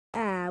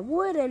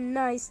what a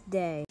nice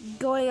day.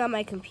 Going on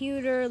my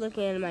computer,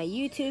 looking at my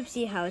YouTube,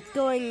 see how it's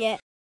going yet.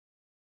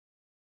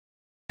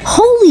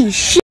 Holy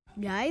shit!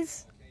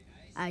 Guys,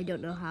 I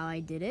don't know how I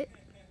did it,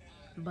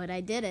 but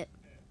I did it.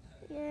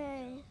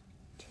 Yay.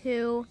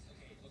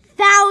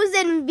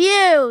 2,000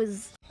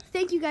 views!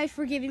 Thank you guys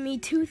for giving me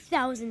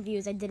 2,000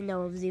 views. I didn't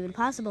know it was even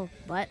possible,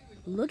 but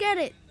look at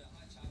it.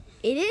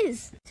 It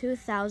is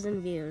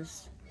 2,000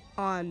 views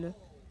on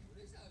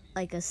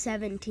like a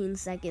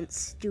 17-second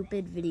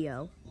stupid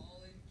video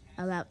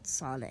about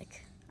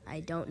Sonic.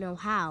 I don't know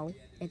how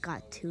it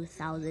got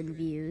 2,000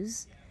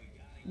 views.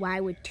 Why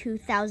would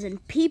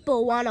 2,000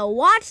 people want to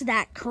watch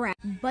that crap?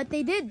 But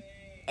they did.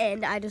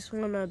 And I just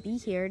want to be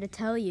here to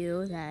tell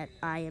you that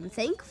I am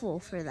thankful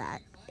for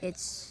that.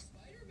 It's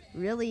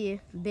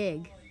really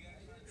big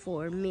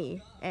for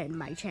me and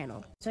my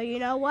channel. So you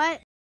know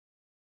what?